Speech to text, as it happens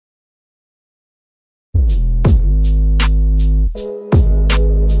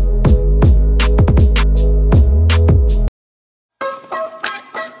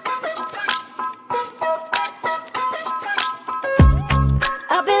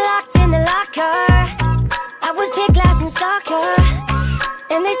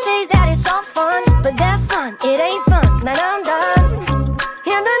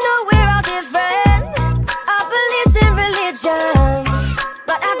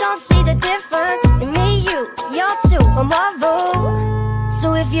don't see the difference in me, you, you're two, or Marvel.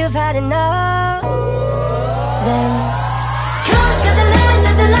 So if you've had enough, then come to the land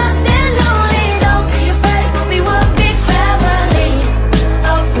of the lost and lonely. Don't be afraid, we'll be one big family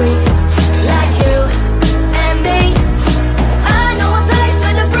of freaks like you and me. I know a place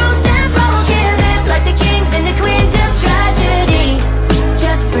where the bruised and broken live like the kings and the queens of tragedy.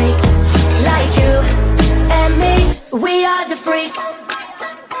 Just freaks like you and me. We are the freaks.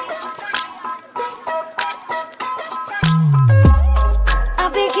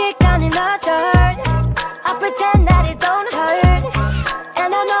 I've been kicked down in the dirt. I pretend that it don't hurt, and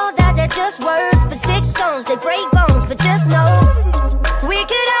I know that they're just words, but sticks stones, they break bones. But just know we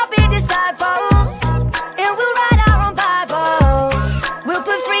could all be disciples, and we'll write our own Bible. We'll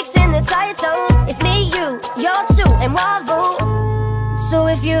put freaks in the titles. It's me, you, you're two, and Marvel. So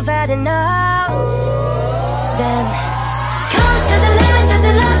if you've had enough, then come to the land of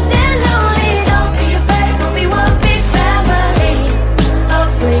the lost and lonely. Don't be afraid, we'll be one big family of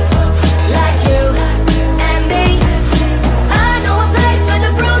freaks like you and me. I know a place where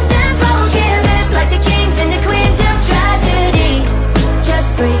the bruised and broken live like the kings and the queens of tragedy. Just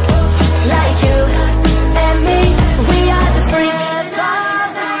freaks like you and me. We are the freaks.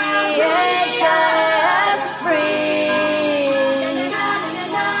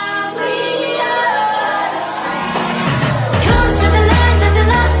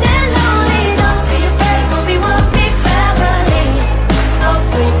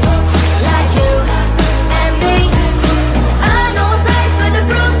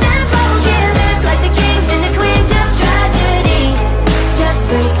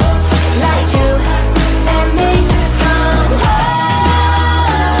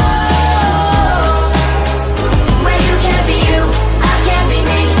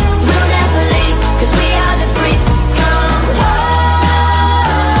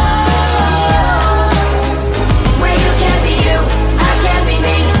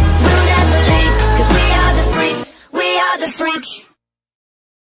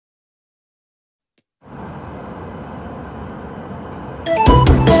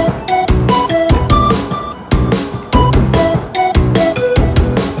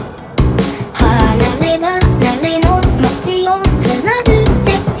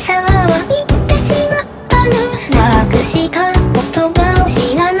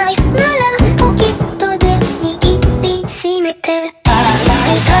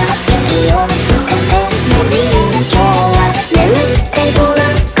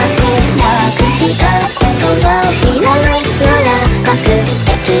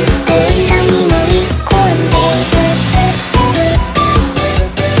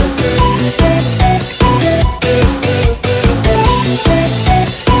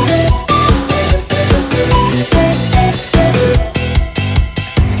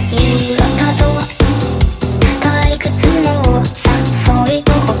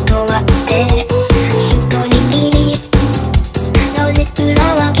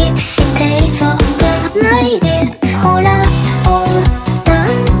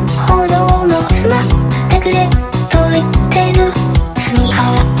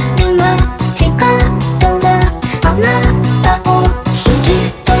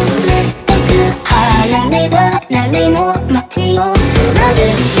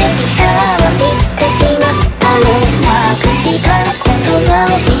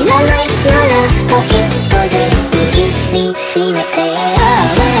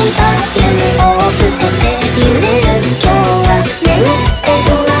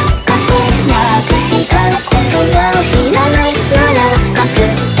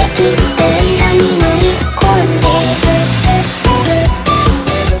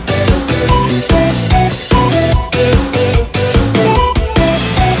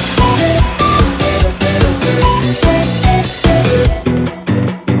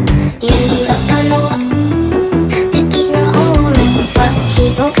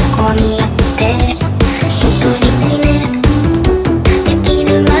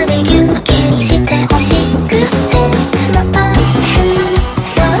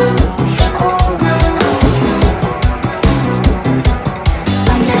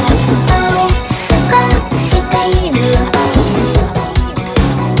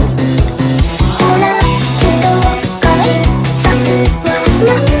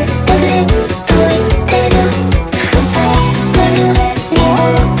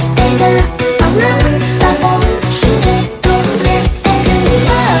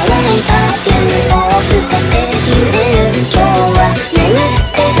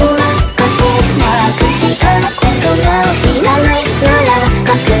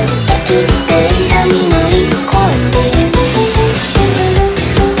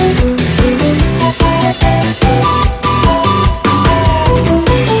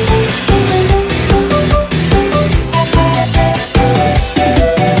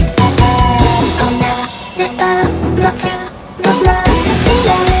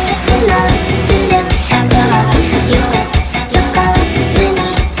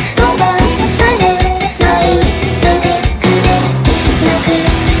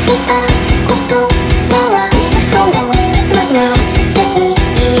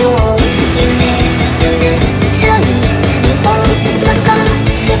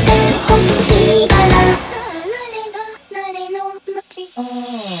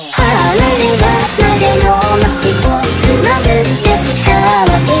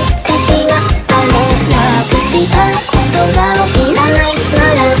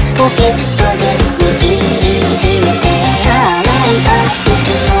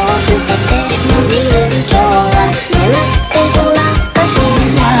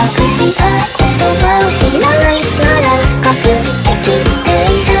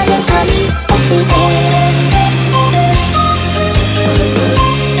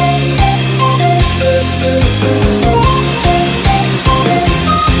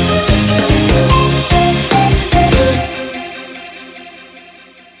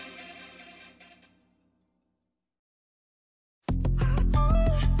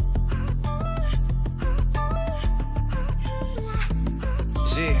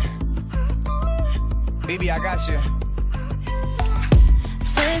 Baby, I got you.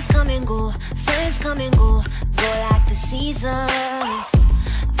 Friends come and go, friends come and go, go like the seasons.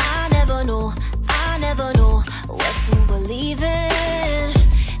 I never know what to believe in.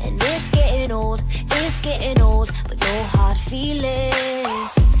 And it's getting old, but no hard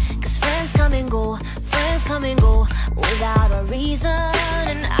feelings. Cause friends come and go without a reason.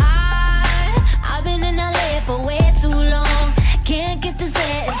 And I've been in LA for way too long. Can't get this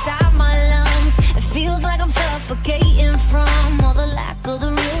air inside my lungs. It feels like I'm suffocating from all the lack of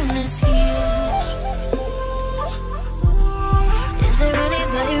the realness here. Is there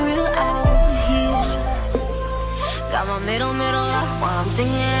anybody real out here? Got my middle life while I'm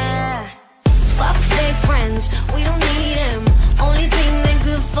singing. Fuck fake friends, we don't need them. Only thing they're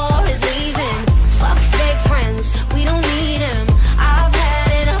good for is leaving. Fuck fake friends, we don't need them. I've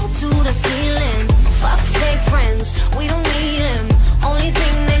had it up to the ceiling. Fuck fake friends, we don't need them. Only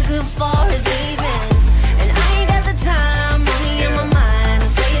thing they're good for is leaving. And I ain't got the time, money in my mind. I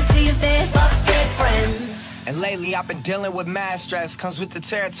say it to your face, fuck fake friends. And lately I've been dealing with mad stress. Comes with the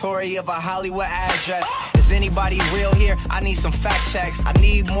territory of a Hollywood address. Is anybody real here? I need some fact checks. I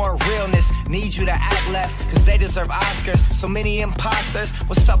need more realness. Need you to act less, cause they deserve Oscars. So many imposters.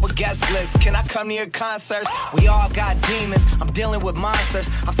 What's up with guest lists? Can I come to your concerts? We all got demons. I'm dealing with monsters.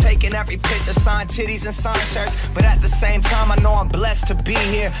 I've taken every picture, signed titties and signed shirts. But at the same time I know I'm blessed to be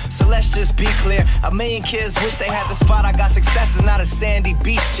here. So let's just be clear. A million kids wish they had the spot. I got success is not a sandy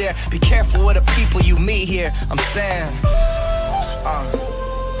beach chair. Be careful with the people you meet here. I'm saying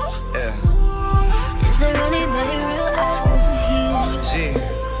yeah. Is there anybody real out here? Gee.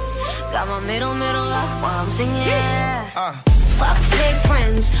 Got my middle life while I'm singing. Fuck fake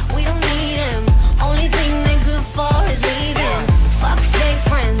friends, we don't need them. Only thing they're good for is leaving. Fuck fake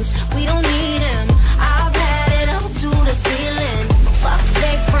friends, we don't need them. I've had it up to the ceiling. Fuck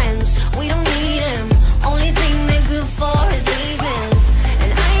fake friends, we don't need them. Only thing they're good for is leaving.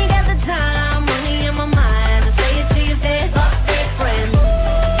 And I ain't got the time, money in my mind. I say it to your face, fuck fake friends.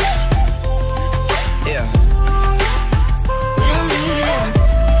 Yeah. We don't need them.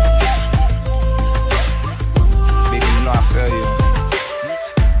 Baby, you know I feel you.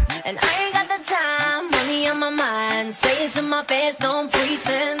 And I ain't got the time, money on my mind. Say it to my face, don't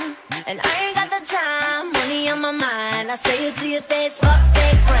pretend. And I ain't got the time, money on my mind. I say it to your face, fuck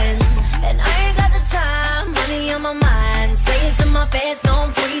fake friends. And I ain't got the time, money on my mind. Say it to my face,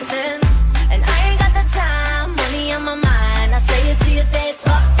 don't pretend. And I ain't got the time, money on my mind. I say it to your face,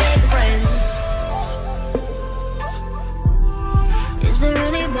 fuck fake friends. Is there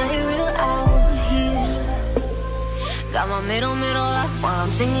anybody real out here? Got my middle life while I'm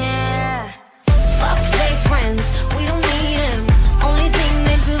singing. Fuck fake friends, we don't